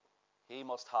He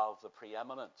must have the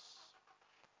preeminence.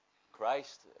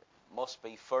 Christ must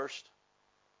be first,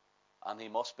 and he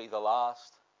must be the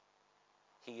last.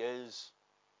 He is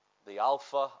the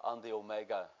Alpha and the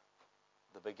Omega,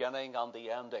 the beginning and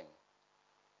the ending.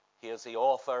 He is the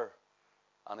author,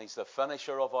 and he's the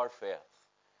finisher of our faith.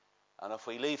 And if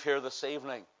we leave here this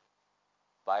evening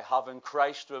by having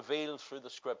Christ revealed through the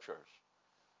Scriptures,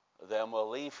 then we'll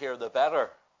leave here the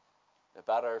better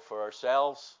for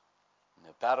ourselves, and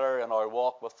the better in our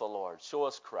walk with the Lord. Show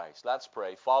us Christ. Let's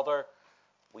pray. Father,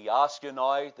 we ask you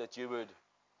now that you would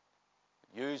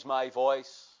use my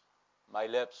voice, my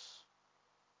lips.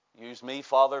 Use me,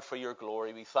 Father, for your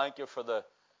glory. We thank you for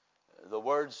the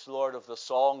words, Lord, of the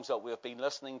songs that we have been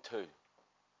listening to.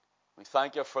 We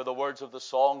thank you for the words of the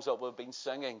songs that we've been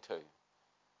singing to.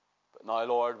 But now,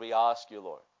 Lord, we ask you,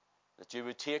 Lord, that you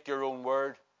would take your own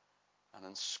word and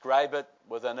inscribe it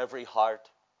within every heart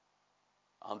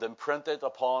and imprint it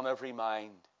upon every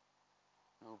mind.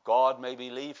 Oh God, may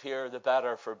we leave here the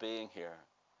better for being here.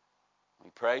 We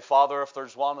pray, Father, if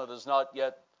there's one that is not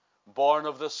yet born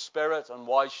of the Spirit and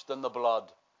washed in the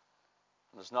blood,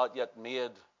 and has not yet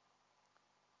made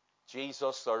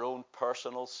Jesus their own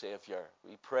personal Savior,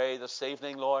 we pray this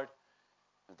evening, Lord,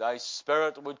 that thy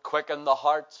Spirit would quicken the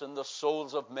hearts and the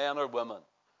souls of men or women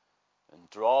and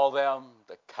draw them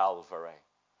to Calvary.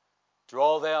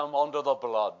 Draw them under the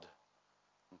blood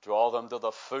and draw them to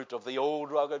the foot of the old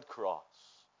rugged cross.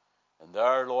 And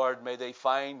there, Lord, may they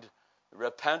find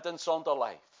repentance unto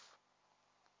life.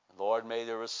 Lord, may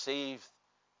they receive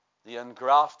the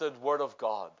engrafted Word of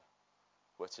God,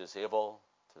 which is able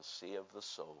to save the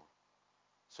soul.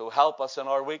 So help us in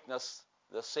our weakness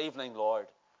this evening, Lord,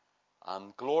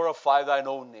 and glorify thine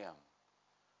own name.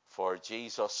 For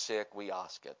Jesus' sake we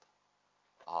ask it.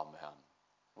 Amen.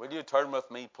 Will you turn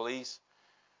with me, please,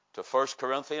 to 1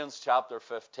 Corinthians chapter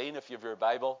 15, if you have your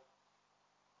Bible.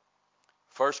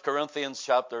 1 Corinthians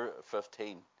chapter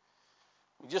 15.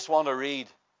 We just want to read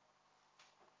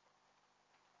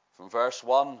from verse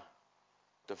 1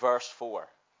 to verse 4.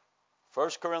 1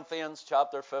 Corinthians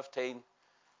chapter 15,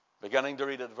 beginning to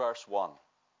read at verse 1.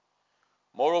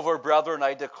 Moreover, brethren,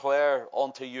 I declare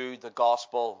unto you the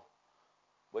gospel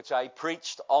which I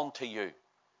preached unto you,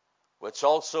 which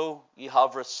also ye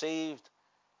have received,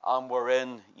 and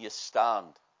wherein ye stand,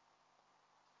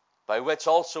 by which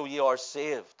also ye are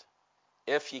saved,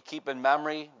 if ye keep in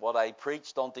memory what I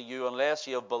preached unto you, unless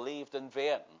ye have believed in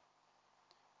vain.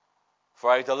 For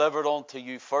I delivered unto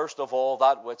you first of all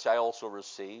that which I also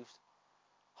received,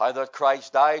 how that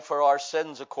Christ died for our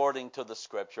sins according to the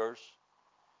Scriptures,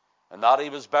 and that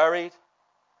he was buried,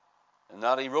 and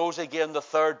that he rose again the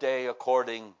third day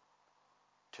according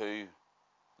to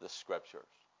the Scriptures.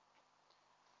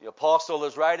 The apostle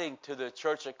is writing to the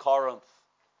church at Corinth.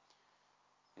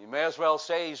 You may as well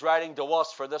say he's writing to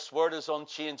us, for this word is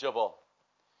unchangeable,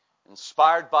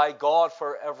 inspired by God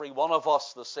for every one of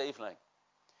us this evening.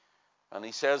 And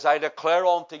he says, I declare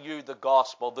unto you the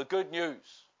gospel, the good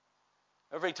news.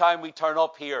 Every time we turn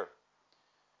up here,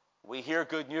 we hear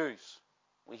good news.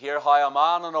 We hear how a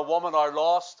man and a woman are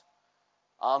lost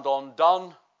and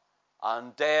undone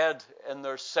and dead in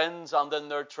their sins and in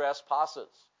their trespasses.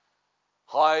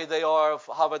 How they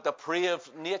have a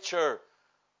depraved nature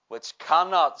which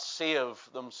cannot save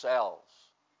themselves.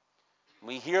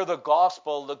 We hear the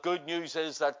gospel. The good news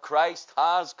is that Christ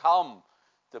has come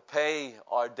to pay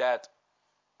our debt.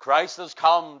 Christ has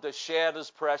come to shed his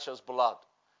precious blood.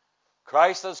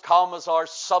 Christ has come as our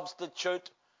substitute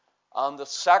and the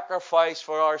sacrifice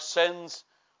for our sins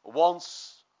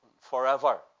once and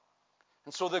forever.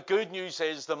 And so the good news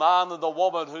is the man and the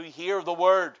woman who hear the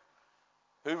word,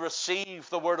 who receive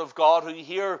the word of God, who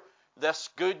hear this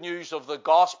good news of the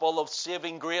gospel of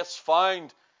saving grace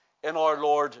found in our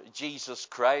Lord Jesus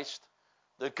Christ.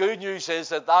 The good news is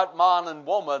that that man and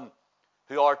woman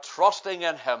who are trusting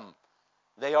in him,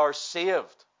 they are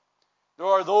saved. There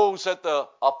are those that the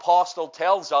apostle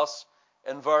tells us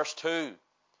in verse 2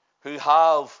 who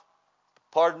have,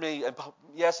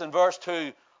 in verse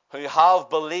 2, who have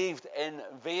believed in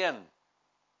vain.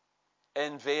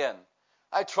 In vain.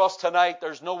 I trust tonight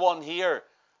there's no one here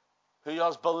who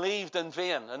has believed in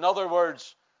vain. In other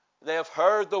words, they have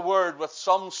heard the word with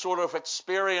some sort of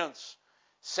experience,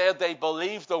 said they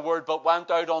believed the word but went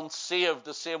out unsaved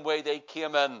the same way they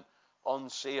came in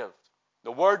unsaved.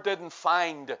 The word didn't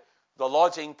find the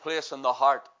lodging place in the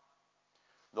heart.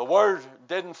 The word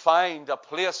didn't find a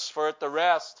place for it to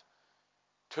rest,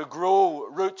 to grow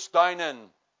roots down in,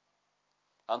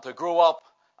 and to grow up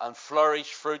and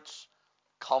flourish fruits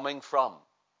coming from.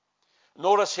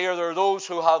 Notice here there are those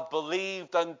who have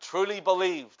believed and truly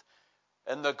believed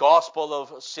in the gospel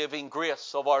of saving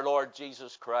grace of our Lord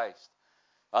Jesus Christ.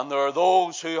 And there are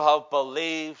those who have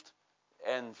believed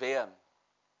in vain.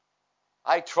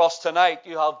 I trust tonight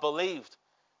you have believed,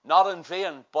 not in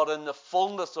vain, but in the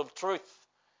fullness of truth,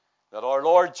 that our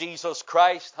Lord Jesus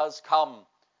Christ has come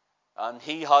and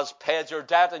He has paid your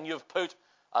debt, and you've put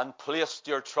and placed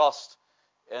your trust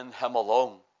in Him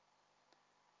alone.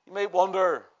 You may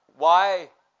wonder, why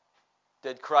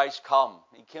did Christ come?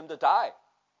 He came to die.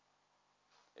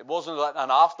 It wasn't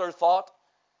an afterthought.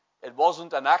 It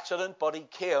wasn't an accident, but He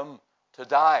came to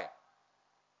die.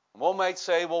 One might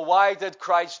say, well, why did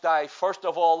Christ die? First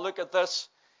of all, look at this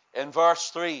in verse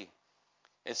 3.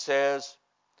 It says,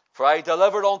 "For I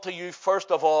delivered unto you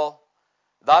first of all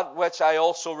that which I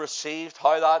also received,"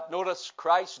 how that, notice,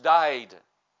 Christ died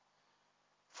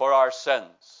for our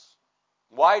sins.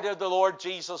 Why did the Lord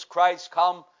Jesus Christ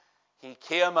come? He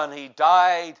came and He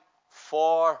died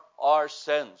for our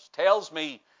sins. Tells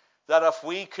me that if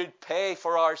we could pay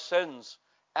for our sins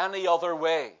any other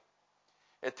way,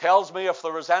 it tells me if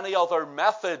there was any other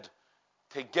method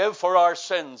to give for our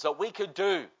sins that we could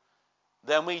do,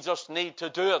 then we just need to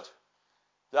do it.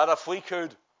 That if we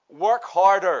could work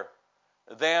harder,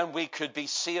 then we could be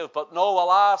saved. But no,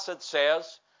 alas, it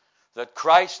says that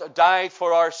Christ died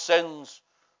for our sins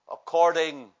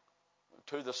according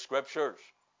to the Scriptures.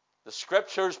 The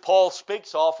Scriptures Paul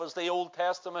speaks of as the Old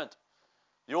Testament.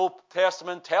 The Old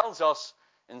Testament tells us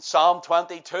in Psalm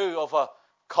 22 of a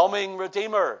coming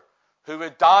Redeemer who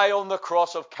would die on the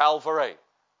cross of Calvary.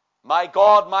 My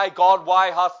God,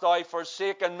 why hast thou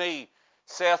forsaken me?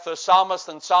 Saith the psalmist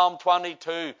in Psalm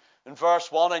 22 in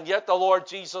verse 1. And yet the Lord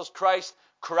Jesus Christ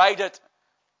cried it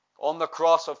on the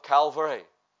cross of Calvary.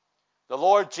 The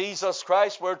Lord Jesus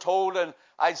Christ, we're told in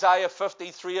Isaiah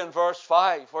 53 and verse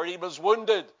 5, where He was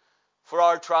wounded for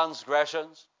our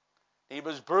transgressions, He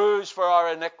was bruised for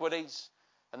our iniquities,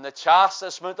 and the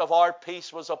chastisement of our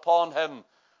peace was upon Him.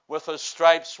 With His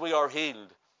stripes we are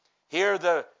healed. Here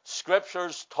the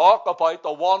Scriptures talk about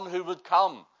the one who would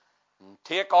come and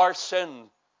take our sin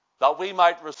that we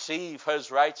might receive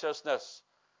His righteousness,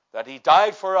 that He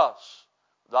died for us,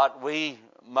 that we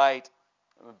might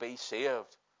be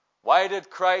saved. Why did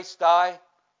Christ die?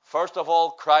 First of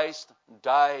all, Christ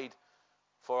died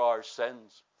for our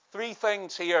sins. Three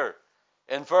things here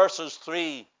in verses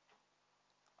 3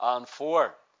 and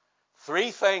 4.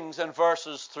 Three things in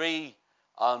verses 3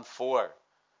 and 4.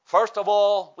 First of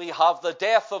all, we have the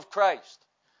death of Christ,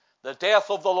 the death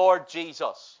of the Lord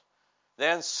Jesus.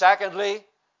 Then secondly,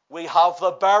 we have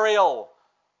the burial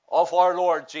of our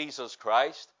Lord Jesus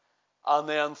Christ. And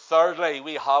then thirdly,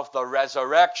 we have the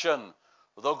resurrection,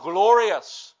 the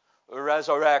glorious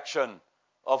resurrection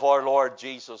of our Lord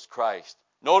Jesus Christ.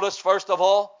 Notice, first of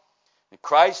all,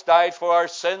 Christ died for our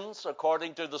sins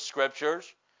according to the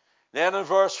Scriptures. Then in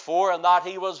verse 4, and that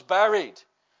He was buried.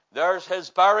 There's His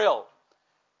burial.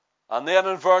 And then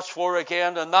in verse 4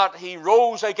 again, and that He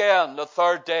rose again the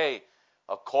third day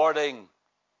according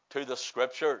to the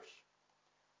Scriptures.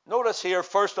 Notice here,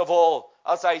 first of all,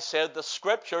 as I said, the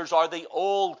Scriptures are the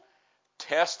Old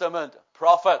Testament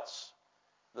prophets.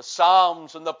 The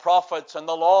Psalms and the prophets and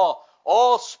the law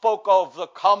all spoke of the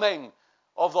coming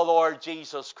of the Lord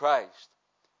Jesus Christ.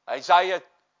 Isaiah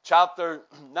chapter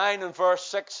 9 and verse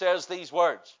 6 says these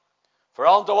words, "For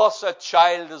unto us a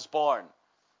child is born,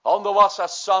 unto us a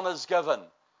son is given,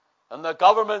 and the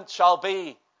government shall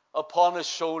be upon His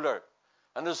shoulder,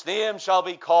 and His name shall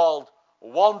be called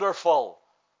Wonderful,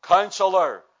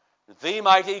 Counselor, the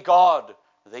Mighty God,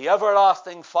 the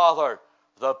Everlasting Father,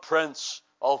 the Prince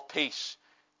of Peace."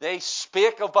 They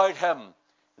spake about Him.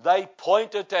 They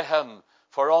pointed to Him.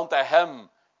 For unto Him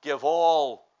give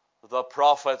all the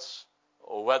prophets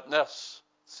witness,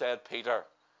 said Peter.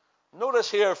 Notice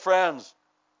here, friends,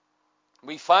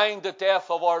 we find the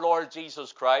death of our Lord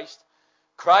Jesus Christ.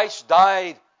 Christ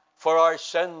died for our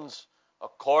sins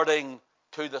according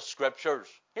to the Scriptures.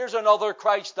 Here's another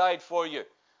Christ died for you.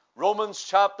 Romans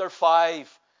chapter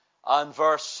 5 and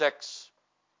verse 6.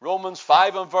 Romans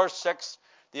 5 and verse 6,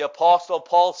 the Apostle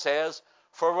Paul says,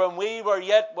 "For when we were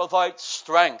yet without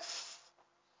strength,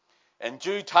 in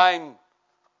due time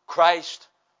Christ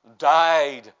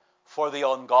died for the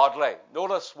ungodly."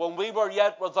 Notice, when we were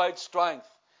yet without strength,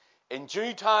 in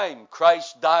due time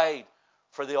Christ died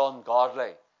for the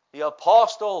ungodly. The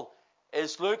Apostle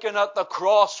is looking at the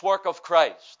cross work of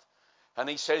Christ, and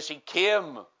he says He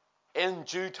came in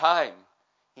due time.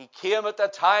 He came at the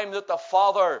time that the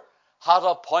Father had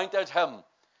appointed Him,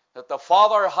 that the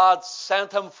Father had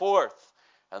sent Him forth,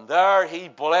 and there He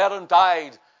bled and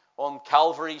died on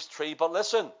Calvary's tree. But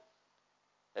listen,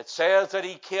 it says that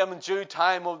He came in due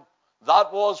time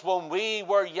That was when we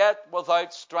were yet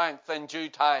without strength. In due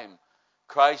time,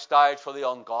 Christ died for the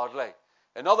ungodly.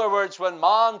 In other words, when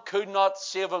man could not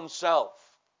save himself,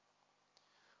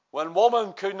 when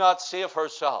woman could not save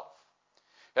herself,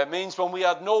 it means when we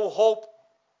had no hope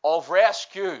of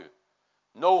rescue,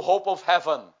 no hope of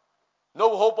heaven,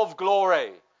 no hope of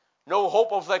glory, no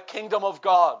hope of the kingdom of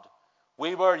God,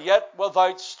 we were yet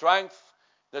without strength.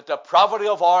 The depravity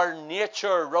of our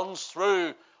nature runs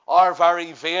through our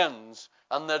very veins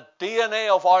and the DNA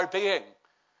of our being.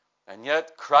 And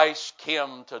yet Christ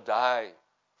came to die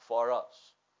for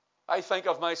us. I think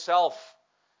of myself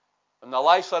in the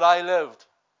life that I lived,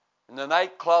 in the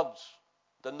nightclubs,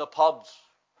 in the pubs.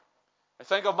 I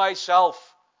think of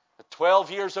myself at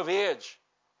 12 years of age,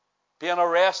 being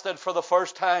arrested for the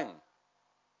first time,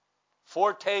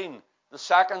 14 the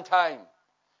second time,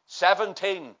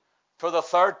 17 for the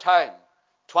third time,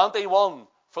 21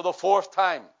 for the fourth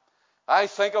time. I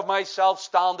think of myself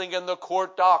standing in the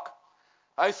court dock.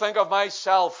 I think of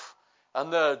myself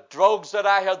and the drugs that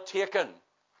I had taken.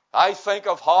 I think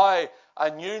of how I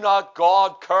knew not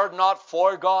God, cared not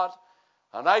for God.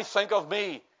 And I think of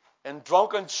me in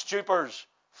drunken stupors,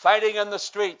 fighting in the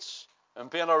streets and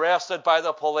being arrested by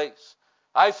the police.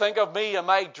 I think of me in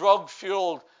my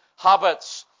drug-fueled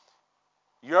habits,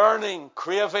 yearning,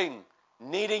 craving,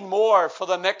 needing more for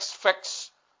the next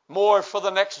fix, more for the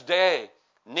next day,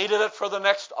 needed it for the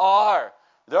next hour.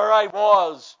 There I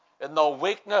was in the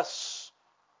weakness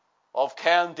of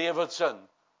Ken Davidson,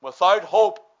 without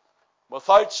hope,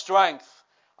 without strength,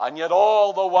 and yet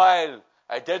all the while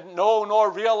I didn't know nor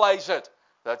realize it,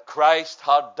 that Christ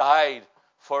had died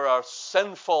for a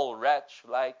sinful wretch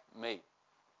like me.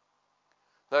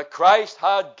 That Christ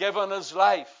had given his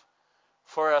life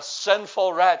for a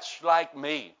sinful wretch like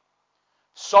me.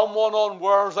 Someone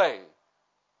unworthy,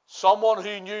 someone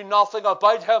who knew nothing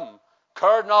about him,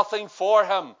 cared nothing for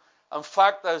him. In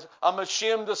fact, I'm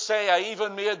ashamed to say I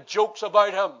even made jokes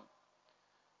about him.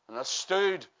 And I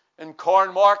stood in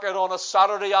Cornmarket on a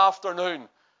Saturday afternoon,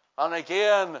 and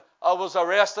again I was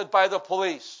arrested by the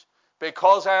police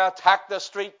because I attacked the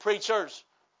street preachers.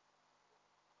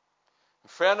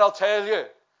 Friend, I'll tell you,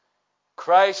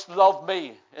 Christ loved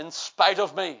me in spite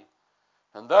of me.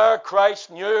 And there Christ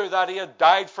knew that he had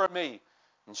died for me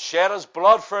and shed his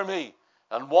blood for me.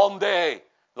 And one day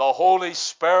the Holy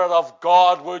Spirit of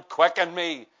God would quicken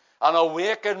me and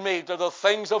awaken me to the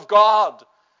things of God.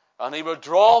 And he would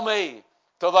draw me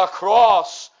to the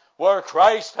cross where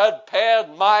Christ had paid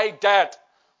my debt.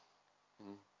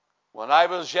 When I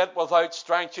was yet without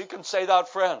strength. You can say that,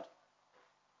 friend.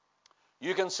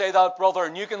 You can say that, brother,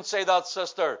 and you can say that,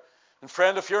 sister. And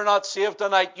friend, if you're not saved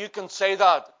tonight, you can say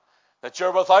that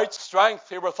you're without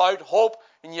strength, you're without hope,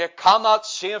 and you cannot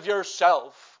save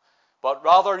yourself. But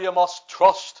rather you must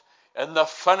trust in the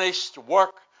finished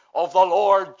work of the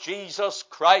Lord Jesus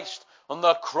Christ on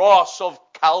the cross of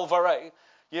Calvary.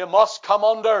 You must come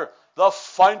under the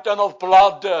fountain of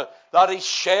blood that he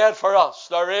shed for us.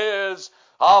 There is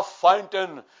a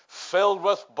fountain filled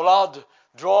with blood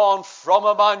drawn from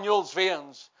Emmanuel's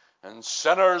veins. And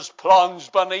sinners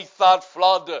plunged beneath that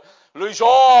flood lose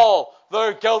all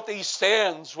their guilty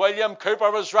stains. William Cooper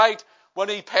was right when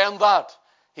he penned that.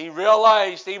 He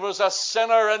realized he was a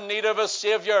sinner in need of a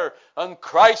Savior, and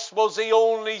Christ was the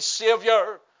only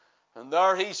Savior. And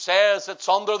there he says it's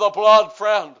under the blood,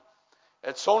 friend.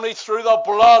 It's only through the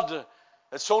blood.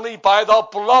 It's only by the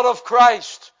blood of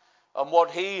Christ and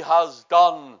what he has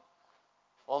done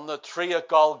on the tree of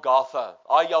Golgotha.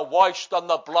 Are you washed in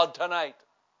the blood tonight?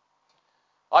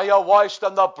 Are you washed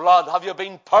in the blood? Have you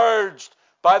been purged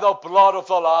by the blood of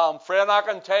the Lamb? Friend, I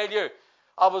can tell you,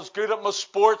 I was good at my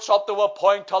sports up to a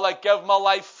point till I gave my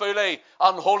life fully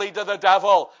and wholly to the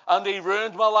devil, and he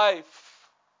ruined my life.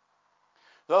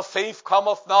 The thief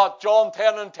cometh not. John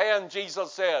 10:10,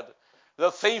 Jesus said, the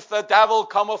thief, the devil,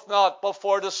 cometh not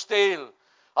before to steal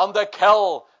and to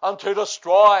kill and to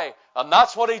destroy. And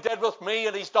that's what he did with me,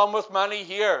 and he's done with many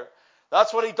here.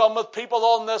 That's what he's done with people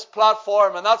on this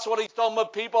platform, and that's what he's done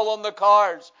with people on the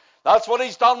cars. That's what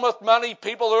he's done with many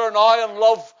people who are now in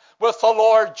love with the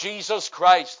Lord Jesus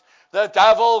Christ. The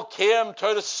devil came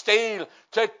to steal,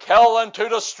 to kill, and to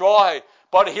destroy.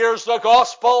 But here's the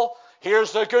gospel.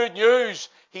 Here's the good news.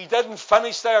 He didn't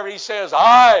finish there. He says,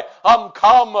 I am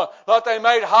come that they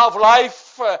might have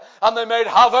life, and they might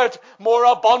have it more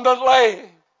abundantly.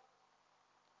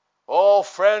 Oh,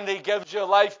 friend, he gives you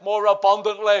life more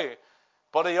abundantly.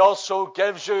 But he also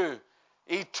gives you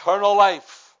eternal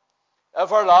life,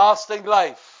 everlasting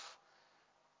life.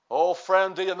 Oh,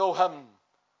 friend, do you know him?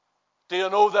 Do you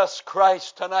know this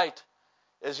Christ tonight?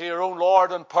 Is he your own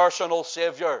Lord and personal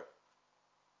Savior?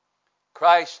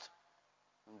 Christ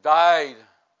died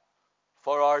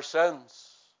for our sins.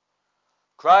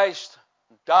 Christ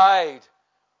died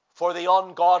for the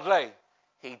ungodly.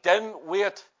 He didn't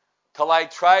wait till I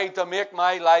tried to make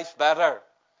my life better.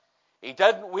 He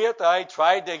didn't wait till I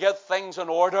tried to get things in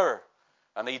order.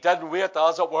 And he didn't wait,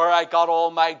 as it were, I got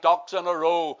all my ducks in a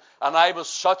row and I was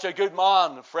such a good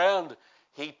man. Friend,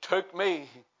 he took me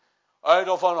out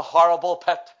of an horrible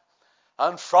pit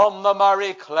and from the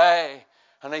miry clay,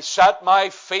 and he set my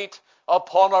feet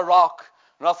upon a rock,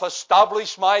 and hath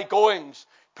established my goings,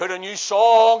 put a new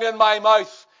song in my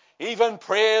mouth, even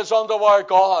praise unto our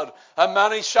God. And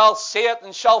many shall see it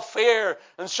and shall fear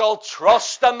and shall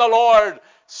trust in the Lord,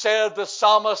 said the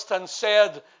psalmist, and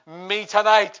said me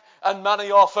tonight, and many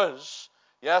of us.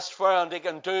 Yes, friend, he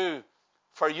can do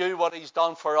for you what he's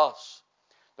done for us.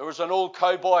 There was an old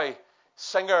cowboy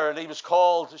singer, and he was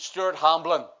called Stuart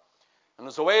Hamblin. And it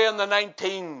was away in the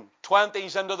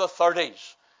 1920s into the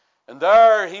 30s. And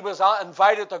there he was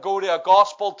invited to go to a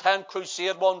gospel tent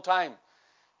crusade one time.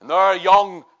 And there a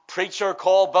young preacher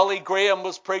called Billy Graham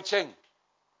was preaching.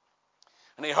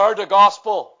 And he heard the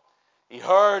gospel. He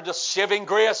heard the saving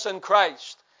grace in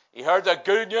Christ. He heard the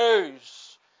good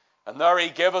news. And there he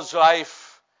gave his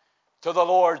life to the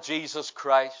Lord Jesus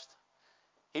Christ.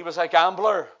 He was a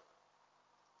gambler.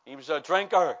 He was a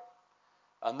drinker.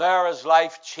 And there his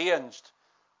life changed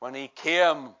when he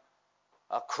came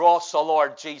across the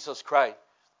Lord Jesus Christ.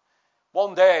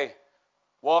 One day,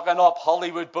 walking up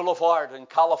Hollywood Boulevard in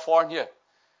California,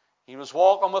 he was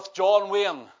walking with John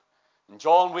Wayne. And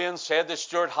John Wayne said to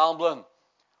Stuart Hamblin,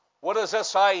 "What is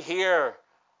this I hear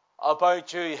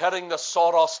about you hitting the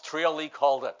sawdust trail," he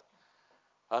called it.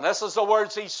 And this is the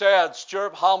words he said.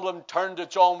 Stuart Hamblin turned to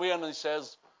John Wayne and he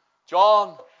says,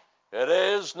 "John, it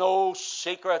is no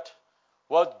secret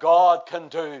what God can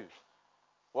do.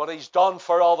 What he's done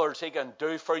for others, he can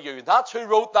do for you." That's who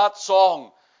wrote that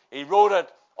song. He wrote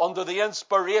it under the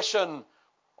inspiration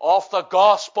of the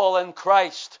gospel in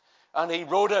Christ. And he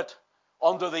wrote it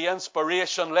under the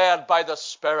inspiration led by the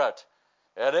Spirit.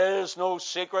 It is no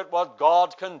secret what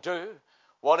God can do.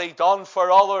 What he done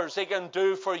for others, he can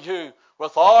do for you.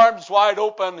 With arms wide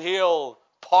open, he'll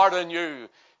pardon you.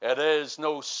 It is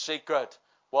no secret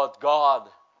what God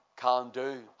can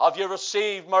do. Have you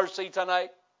received mercy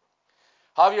tonight?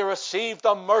 Have you received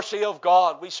the mercy of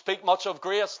God? We speak much of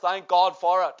grace, thank God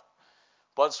for it.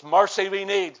 But it's mercy we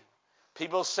need.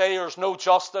 People say there's no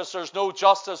justice, there's no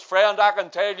justice. Friend, I can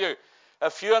tell you,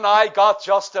 if you and I got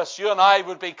justice, you and I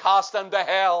would be cast into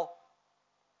hell.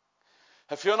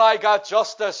 If you and I got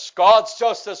justice, God's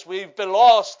justice, we'd be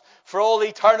lost for all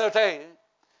eternity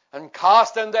and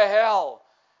cast into hell.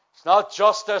 It's not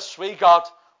justice we got.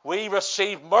 We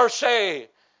received mercy.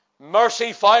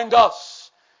 Mercy found us.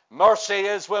 Mercy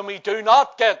is when we do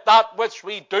not get that which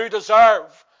we do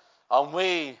deserve. And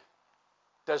we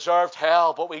deserved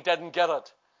hell, but we didn't get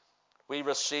it. We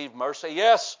received mercy.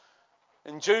 Yes,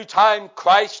 in due time,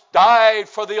 Christ died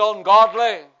for the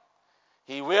ungodly.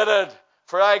 He waited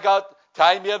for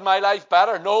I made my life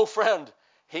better. No, friend.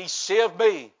 He saved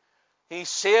me. He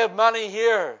saved many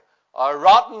here. A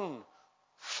rotten,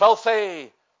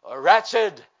 filthy,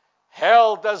 wretched,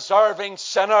 hell-deserving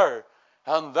sinner.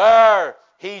 And there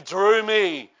he drew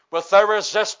me with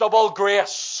irresistible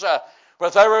grace.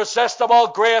 With irresistible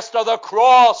grace to the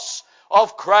cross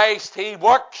of Christ. He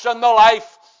works in the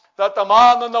life that the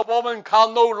man and the woman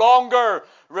can no longer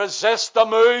resist the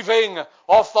moving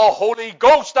of the Holy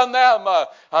Ghost in them.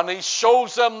 And he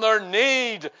shows them their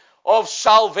need of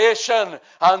salvation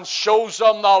and shows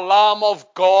them the Lamb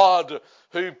of God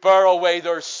who bear away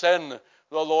their sin,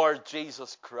 the Lord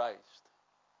Jesus Christ.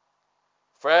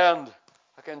 Friend,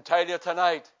 I can tell you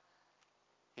tonight,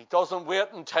 he doesn't wait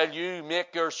until you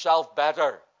make yourself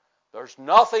better. There's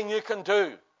nothing you can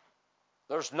do.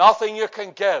 There's nothing you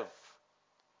can give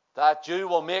that you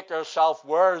will make yourself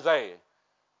worthy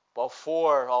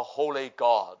before a holy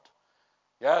God.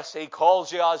 Yes, he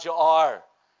calls you as you are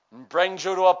and brings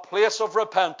you to a place of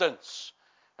repentance.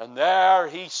 And there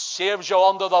he saves you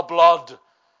under the blood,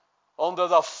 under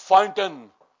the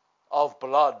fountain of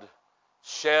blood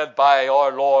shed by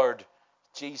our Lord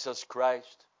Jesus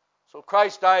Christ. So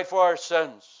Christ died for our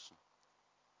sins.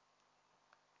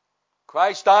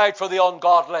 Christ died for the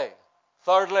ungodly.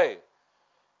 Thirdly,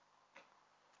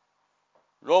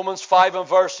 Romans 5 and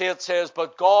verse 8 says,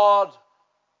 "But God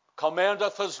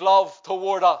commendeth his love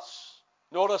toward us."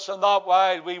 Notice in that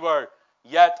while we were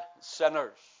yet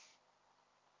sinners.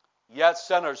 Yet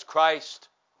sinners, Christ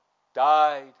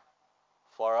died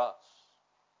for us.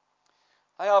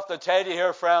 I have to tell you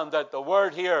here, friend, that the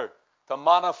word here, to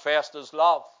manifest, is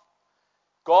love.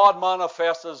 God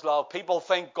manifests his love. People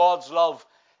think God's love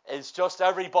is just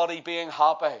everybody being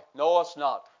happy. No, it's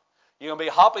not. You can be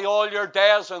happy all your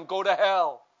days and go to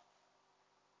hell.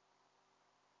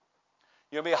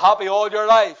 You can be happy all your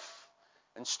life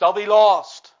and still be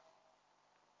lost.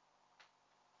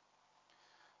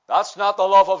 That's not the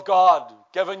love of God,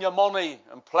 giving you money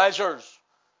and pleasures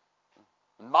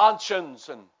and mansions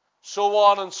and so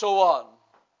on and so on.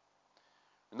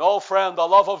 No, friend, the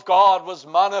love of God was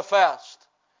manifest.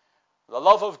 The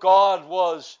love of God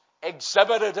was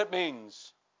exhibited, it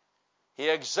means. He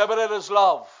exhibited his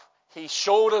love. He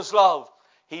showed his love.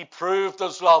 He proved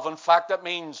his love. In fact, it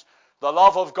means the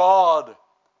love of God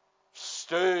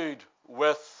stood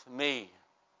with me.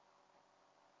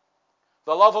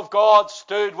 The love of God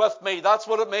stood with me. That's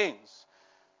what it means.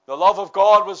 The love of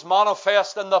God was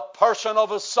manifest in the person of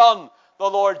his Son, the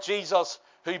Lord Jesus,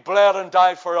 who bled and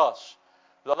died for us.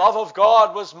 The love of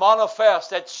God was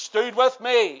manifest. It stood with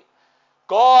me.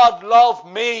 God loved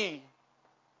me.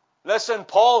 Listen,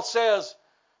 Paul says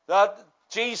that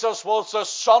Jesus was the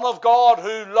Son of God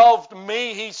who loved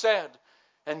me, he said,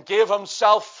 and gave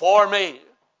himself for me.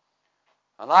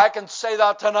 And I can say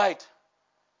that tonight.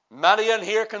 Many in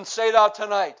here can say that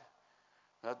tonight.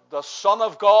 That the Son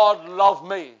of God loved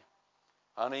me,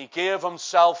 and he gave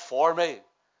himself for me.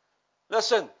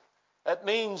 Listen, it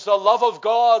means the love of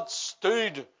God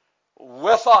stood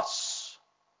with us.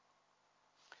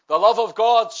 The love of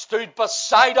God stood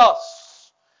beside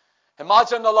us.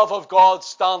 Imagine the love of God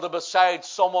standing beside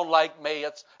someone like me.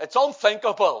 It's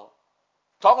unthinkable.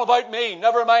 Talking about me,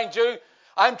 never mind you.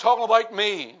 I'm talking about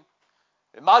me.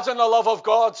 Imagine the love of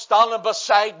God standing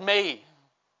beside me.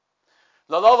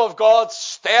 The love of God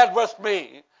stayed with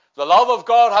me. The love of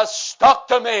God has stuck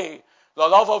to me. The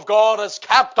love of God has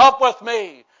kept up with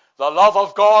me. The love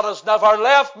of God has never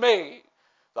left me.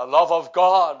 The love of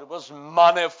God was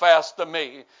manifest to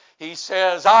me. He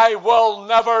says, I will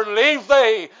never leave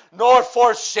thee nor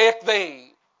forsake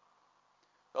thee.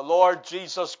 The Lord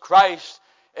Jesus Christ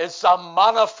is the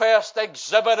manifest,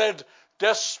 exhibited,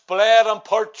 displayed and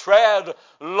portrayed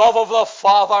love of the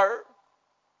Father.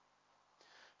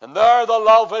 And there the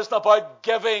love isn't about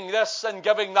giving this and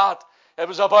giving that. It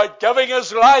was about giving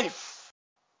his life.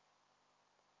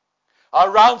 A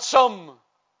ransom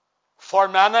for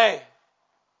many.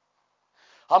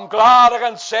 I'm glad I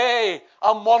can say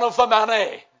I'm one of the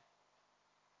many.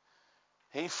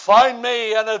 He found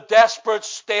me in a desperate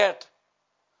state.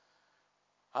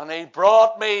 And he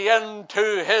brought me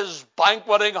into his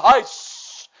banqueting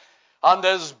house. And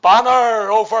his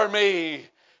banner over me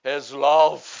is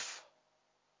love.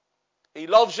 He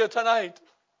loves you tonight.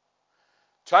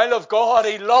 Child of God,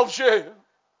 he loves you.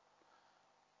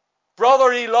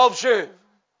 Brother, he loves you.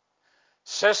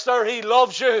 Sister, he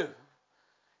loves you.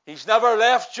 He's never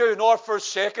left you nor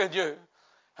forsaken you.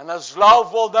 And his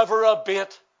love will never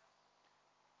abate.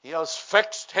 He has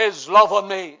fixed his love on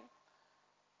me.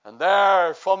 And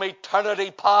there, from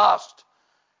eternity past,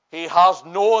 he has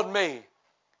known me,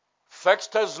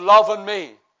 fixed his love on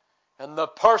me, in the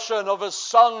person of his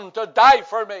Son to die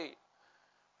for me.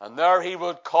 And there he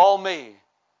would call me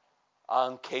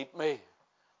and keep me.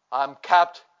 I'm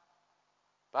kept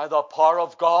by the power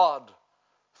of God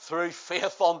through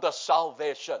faith unto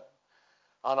salvation.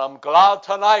 And I'm glad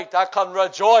tonight I can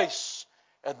rejoice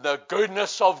in the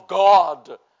goodness of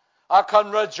God. I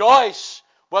can rejoice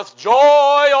with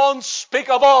joy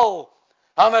unspeakable,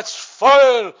 and it's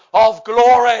full of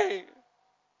glory.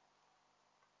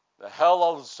 The hill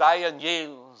of Zion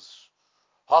yields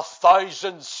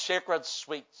 1,000 sacred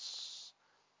sweets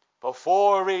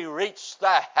before we reach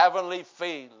the heavenly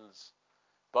fields.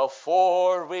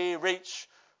 Before we reach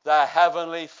the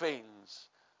heavenly fields.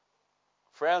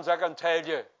 Friends, I can tell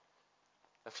you,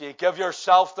 if you give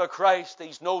yourself to Christ,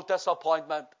 he's no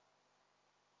disappointment.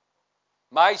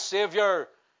 My Savior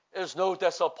is no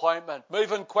disappointment.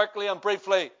 Moving quickly and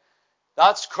briefly,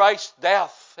 that's Christ's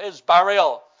death, his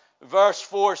burial. Verse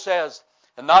 4 says,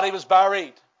 and that he was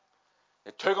buried.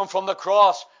 They took him from the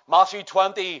cross. Matthew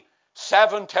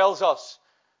 27 tells us.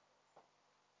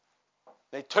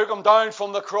 They took him down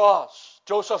from the cross.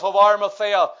 Joseph of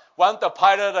Arimathea went to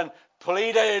Pilate and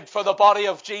pleaded for the body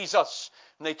of Jesus.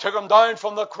 And they took him down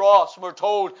from the cross. And we're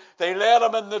told they laid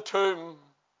him in the tomb.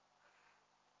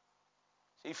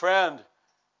 See, friend,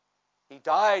 he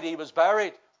died, he was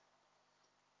buried.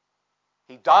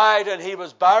 He died and he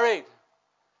was buried.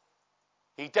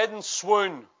 He didn't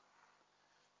swoon.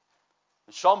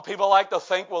 And some people like to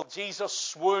think, well, Jesus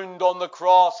swooned on the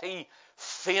cross. He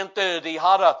fainted. He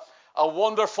had a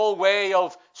wonderful way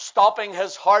of stopping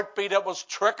his heartbeat. It was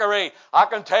trickery. I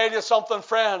can tell you something,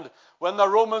 friend. when the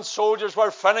Roman soldiers were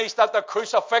finished at the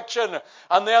crucifixion,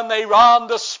 and then they ran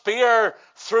the spear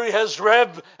through his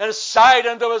rib and his side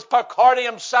into his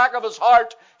pericardium sac of his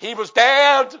heart, he was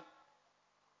dead.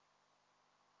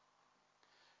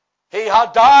 He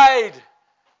had died,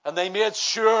 and they made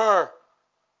sure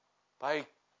by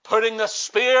putting the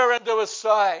spear into his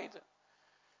side.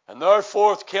 And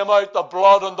therefore came out the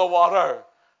blood and the water.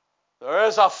 There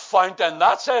is a fountain,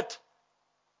 that's it.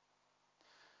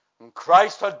 And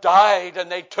Christ had died,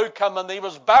 and they took him, and he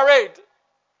was buried.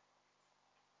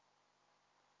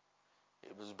 He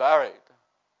was buried.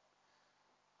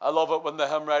 I love it when the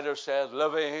hymn writer said,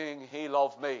 living, he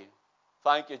loved me.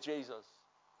 Thank you, Jesus.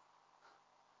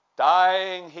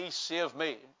 Dying, he saved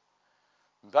me.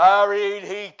 Buried,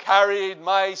 he carried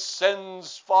my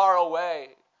sins far away.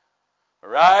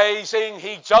 Rising,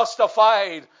 he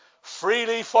justified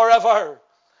freely forever.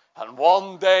 And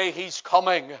one day he's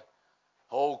coming.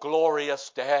 Oh, glorious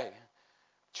day.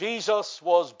 Jesus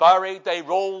was buried. They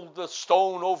rolled the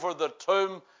stone over the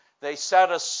tomb. They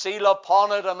set a seal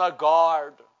upon it and a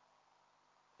guard.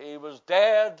 He was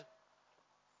dead,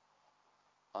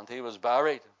 and he was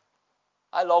buried.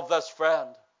 I love this, friend.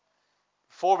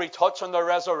 Before we touch on the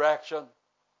resurrection,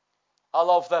 I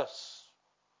love this.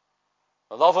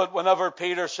 I love it whenever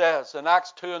Peter says in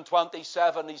Acts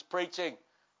 2:27, he's preaching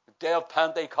the day of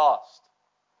Pentecost.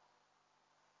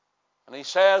 And he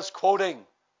says, quoting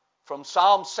from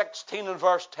Psalm 16 and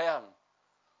verse 10,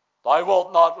 thou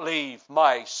wilt not leave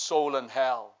my soul in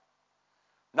hell,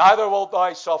 neither wilt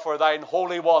thou suffer thine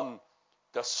Holy One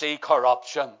to see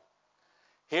corruption.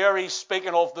 Here he's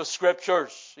speaking of the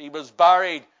Scriptures. He was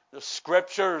buried. The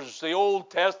Scriptures, the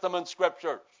Old Testament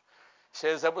Scriptures,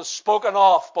 says it was spoken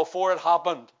of before it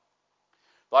happened.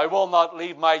 Thou wilt not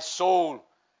leave my soul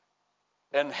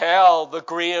in hell, the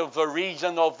grave, the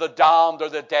region of the damned or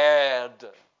the dead.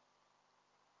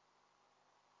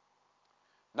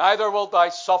 Neither wilt thou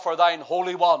suffer thine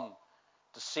Holy One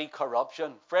to see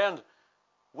corruption. Friend,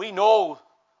 we know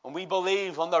and we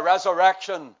believe on the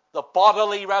resurrection, the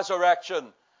bodily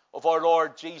resurrection of our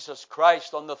Lord Jesus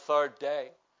Christ on the third day.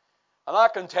 And I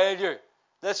can tell you,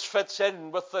 this fits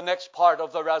in with the next part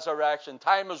of the resurrection.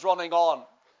 Time is running on.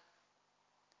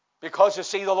 Because you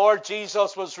see, the Lord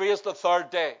Jesus was raised the third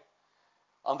day.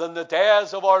 And in the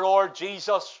days of our Lord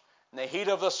Jesus, in the heat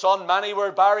of the sun, many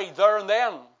were buried there and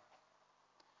then.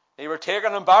 They were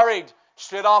taken and buried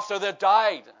straight after they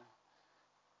died.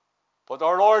 But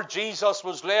our Lord Jesus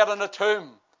was laid in a tomb.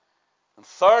 And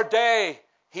third day,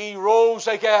 he rose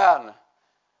again.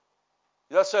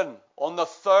 Listen, on the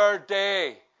third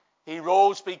day, he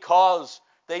rose because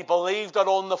they believed that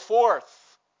on the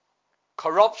fourth,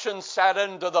 corruption set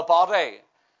into the body.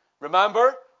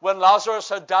 Remember when Lazarus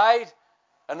had died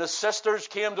and his sisters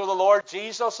came to the Lord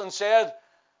Jesus and said,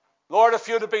 Lord, if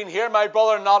you'd have been here, my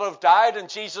brother not have died. And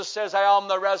Jesus says, I am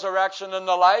the resurrection and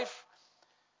the life.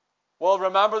 Well,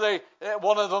 remember,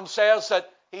 one of them says that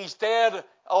he's dead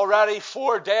already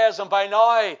 4 days, and by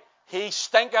now he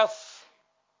stinketh.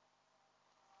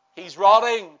 He's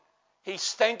rotting. He's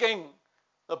stinking.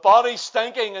 The body's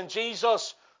stinking, and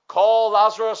Jesus called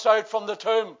Lazarus out from the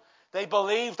tomb. They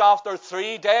believed after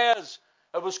 3 days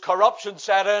it was corruption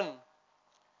set in.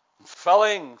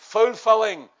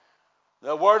 Fulfilling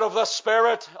the word of the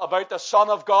Spirit about the Son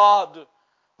of God,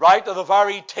 right to the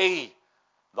very T.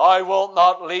 Thou wilt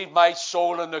not leave my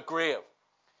soul in the grave,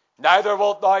 neither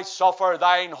wilt thou suffer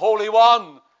thine Holy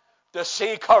One to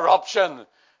see corruption.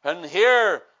 And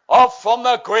here, up from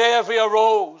the grave he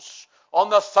arose. On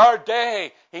the third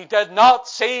day, he did not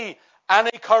see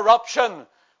any corruption,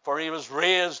 for he was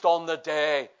raised on the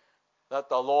day that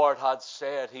the Lord had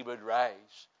said he would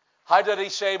rise. How did he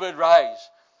say he would rise?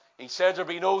 He said there'd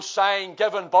be no sign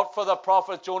given but for the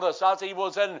prophet Jonas, as he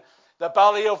was in the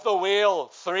belly of the whale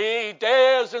 3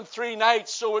 days and 3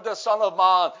 nights, so would the Son of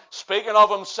Man, speaking of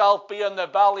himself, be in the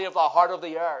belly of the heart of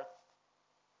the earth.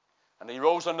 And he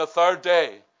rose on the third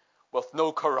day with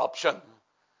no corruption.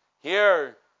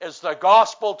 Here is the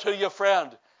gospel to you,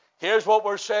 friend. Here's what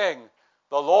we're saying.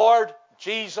 The Lord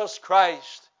Jesus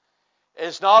Christ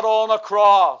is not on a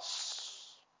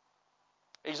cross.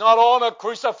 He's not on a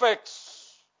crucifix.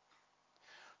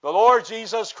 The Lord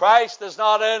Jesus Christ is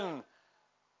not in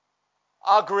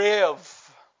a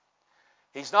grave.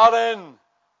 He's not in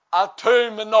a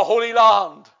tomb in the Holy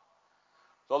Land.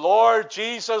 The Lord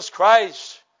Jesus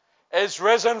Christ is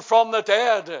risen from the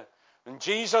dead. And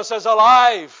Jesus is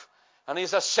alive. And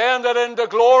he's ascended into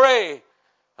glory.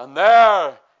 And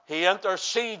there he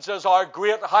intercedes as our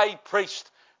great high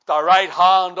priest, the right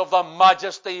hand of the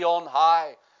Majesty on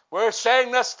high. We're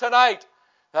saying this tonight,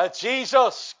 that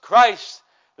Jesus Christ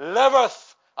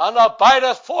liveth and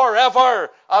abideth forever,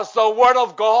 as the word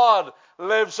of God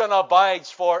lives and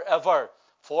abides forever.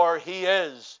 For he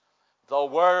is the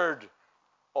word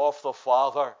of the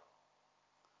Father.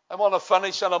 I want to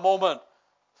finish in a moment.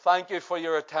 Thank you for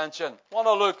your attention. I want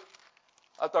to look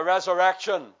at the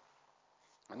resurrection,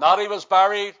 and that he was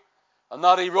buried, and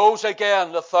that he rose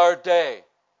again the third day.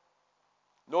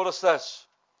 Notice this.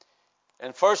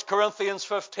 In 1 Corinthians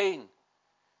 15,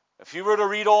 if you were to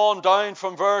read on down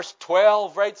from verse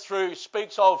 12 right through,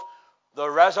 speaks of the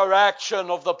resurrection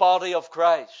of the body of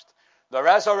Christ. The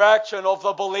resurrection of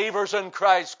the believers in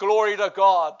Christ. Glory to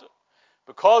God.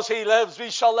 Because he lives, we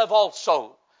shall live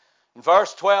also. In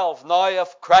verse 12, now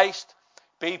if Christ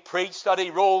be preached that he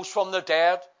rose from the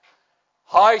dead,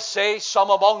 how say some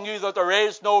among you that there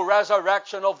is no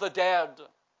resurrection of the dead?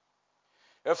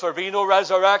 If there be no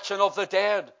resurrection of the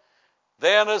dead,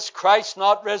 then is Christ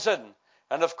not risen?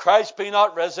 And if Christ be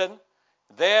not risen,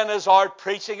 then is our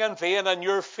preaching in vain, and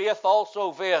your faith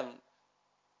also vain.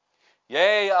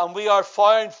 Yea, and we are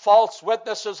found false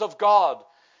witnesses of God,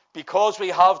 because we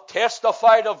have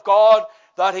testified of God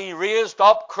that he raised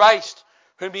up Christ,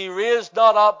 whom he raised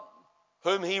not up,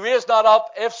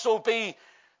 if so be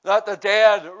that the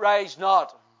dead rise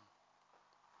not.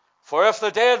 For if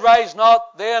the dead rise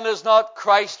not, then is not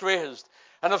Christ raised.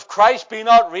 And if Christ be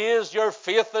not raised, your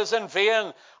faith is in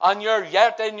vain, and you're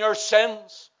yet in your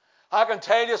sins. I can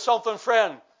tell you something,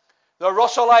 friend. The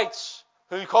Russellites,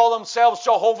 who call themselves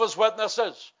Jehovah's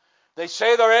Witnesses, they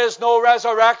say there is no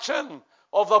resurrection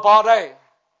of the body.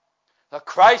 That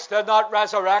Christ did not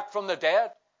resurrect from the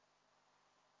dead.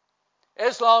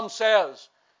 Islam says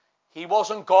he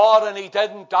wasn't God and he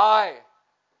didn't die.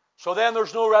 So then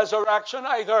there's no resurrection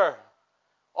either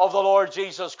of the Lord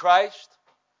Jesus Christ.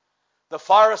 The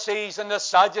Pharisees and the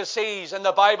Sadducees in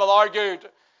the Bible argued,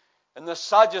 and the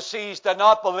Sadducees did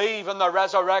not believe in the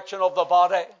resurrection of the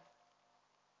body.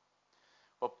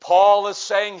 But Paul is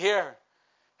saying here,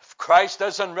 if Christ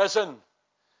isn't risen,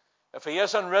 if he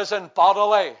isn't risen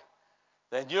bodily,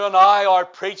 then you and I are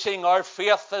preaching, our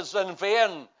faith is in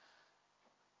vain,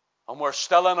 and we're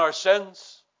still in our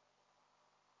sins.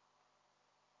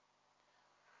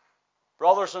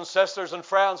 Brothers and sisters and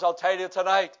friends, I'll tell you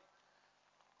tonight,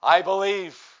 I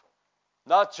believe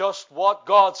not just what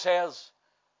God says,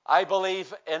 I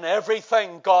believe in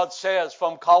everything God says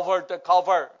from cover to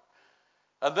cover.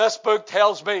 And this book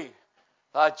tells me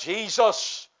that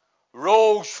Jesus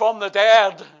rose from the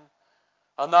dead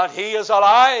and that he is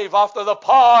alive after the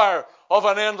power of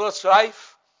an endless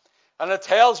life. And it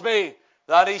tells me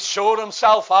that he showed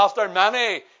himself after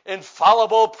many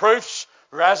infallible proofs,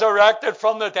 resurrected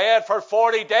from the dead for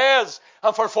 40 days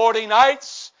and for 40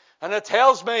 nights. And it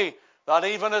tells me that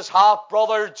even his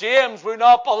half-brother James would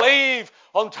not believe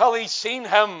until he seen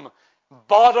him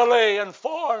bodily in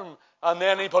form, and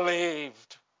then he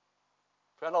believed.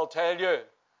 Friend, I'll tell you,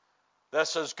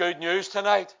 this is good news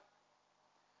tonight.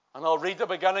 And I'll read the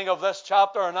beginning of this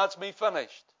chapter, and that's me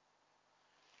finished.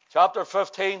 Chapter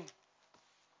 15.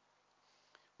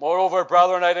 Moreover,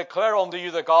 brethren, I declare unto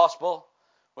you the gospel,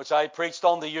 which I preached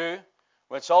unto you,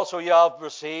 which also ye have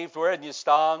received, wherein ye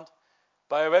stand,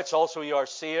 by which also ye are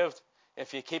saved,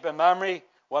 if ye keep in memory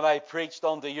what I preached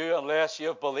unto you, unless ye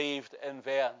have believed in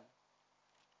vain.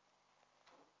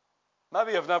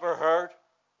 Maybe you've never heard.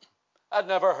 I'd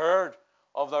never heard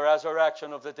of the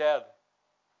resurrection of the dead.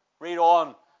 Read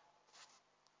on.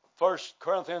 1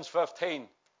 Corinthians 15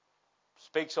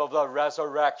 speaks of the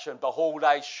resurrection. Behold,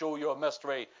 I show you a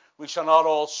mystery. We shall not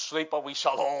all sleep, but we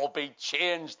shall all be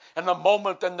changed in the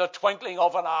moment, in the twinkling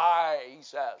of an eye, he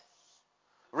says.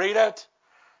 Read it.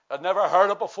 I'd never heard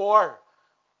it before.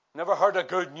 Never heard the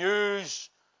good news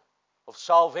of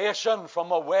salvation from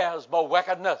my ways, my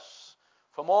wickedness,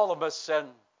 from all of my sin.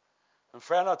 And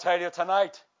friend, I'll tell you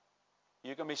tonight,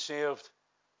 you can be saved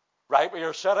right where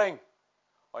you're sitting,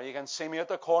 or you can see me at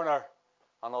the corner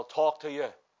and I'll talk to you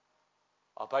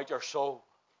about your soul.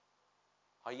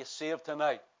 Are you saved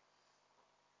tonight?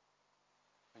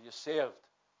 Are you saved?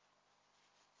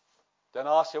 Didn't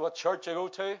ask you what church you go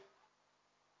to.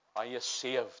 Are you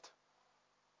saved?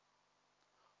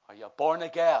 Are you born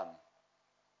again?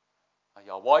 Are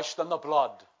you washed in the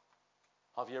blood?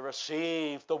 Have you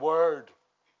received the word,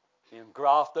 the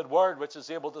engrafted word which is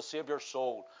able to save your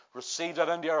soul? Received it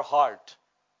into your heart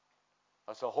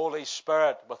as the Holy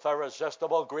Spirit with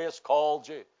irresistible grace called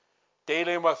you,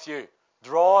 dealing with you,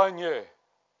 drawing you.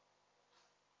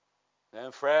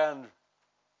 Then, friend,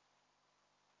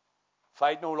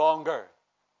 fight no longer.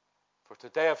 For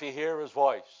today, if you hear his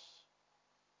voice,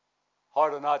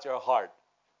 harden not your heart.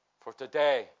 For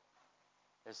today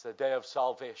is the day of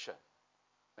salvation.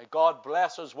 May God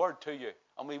bless his word to you.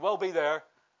 And we will be there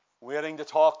waiting to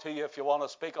talk to you if you want to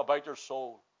speak about your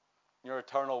soul, your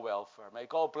eternal welfare. May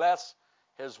God bless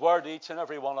His word each and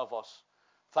every one of us.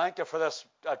 Thank you for this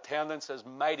attendance. It's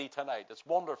mighty tonight. It's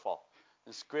wonderful.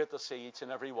 It's great to see each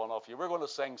and every one of you. We're going to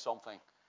sing something.